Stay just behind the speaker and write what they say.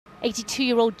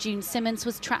82-year-old Jean Simmons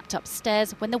was trapped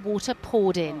upstairs when the water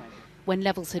poured in. When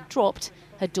levels had dropped,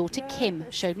 her daughter Kim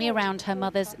showed me around her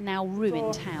mother's now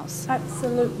ruined house.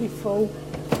 Absolutely full.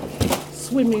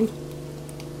 Swimming.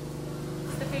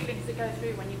 What's the feelings that go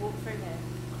through when you walk through here?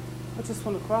 I just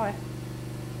want to cry.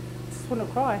 I just want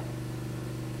to cry.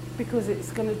 Because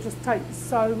it's going to just take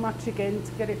so much again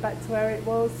to get it back to where it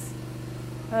was.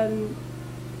 And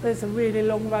there's a really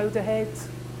long road ahead.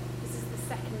 This is the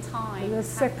second time. And the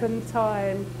second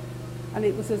time. And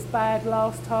it was as bad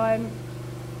last time.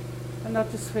 And I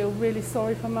just feel really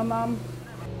sorry for my mum.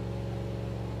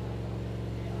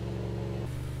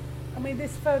 I mean,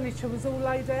 this furniture was all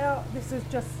laid out. This has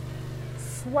just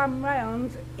swum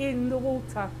round in the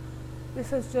water.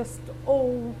 This has just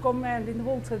all gone round in the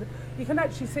water. You can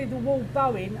actually see the wall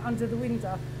bowing under the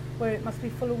window where it must be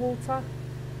full of water.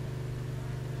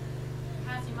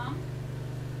 How's your mum?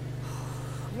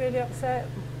 Really upset,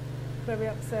 very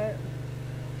upset.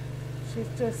 She's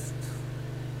just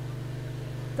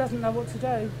doesn't know what to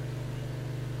do.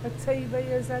 Her TV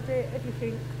has had it,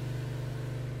 everything.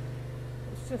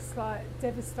 It's just like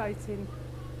devastating.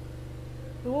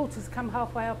 The water's come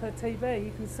halfway up her TV,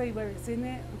 you can see where it's in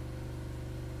it.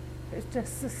 It's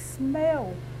just the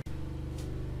smell.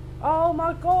 Oh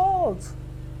my God!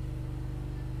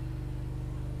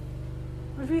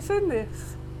 Have you seen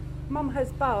this? Mum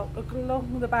has bark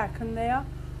along the back and there,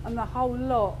 and the whole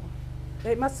lot.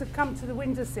 It must have come to the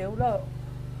windowsill, look,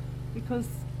 because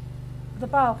the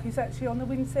bark is actually on the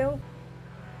windowsill.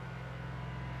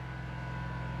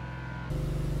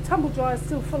 Tumble dryer is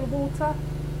still full of water.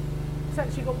 It's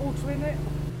actually got water in it.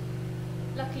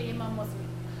 Luckily your mum wasn't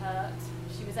hurt.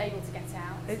 She was able to get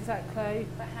out. Exactly.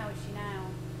 But how is she now?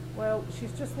 Well,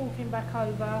 she's just walking back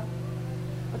over.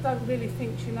 I don't really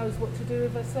think she knows what to do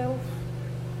with herself.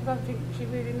 I don't think she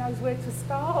really knows where to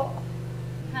start.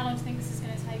 How long do you think this is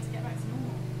going to take to get back to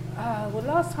normal? Well,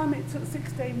 last time it took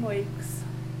 16 weeks.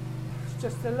 It's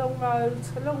just a long road,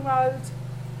 a long road.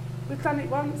 We've done it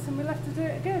once and we'll have to do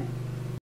it again.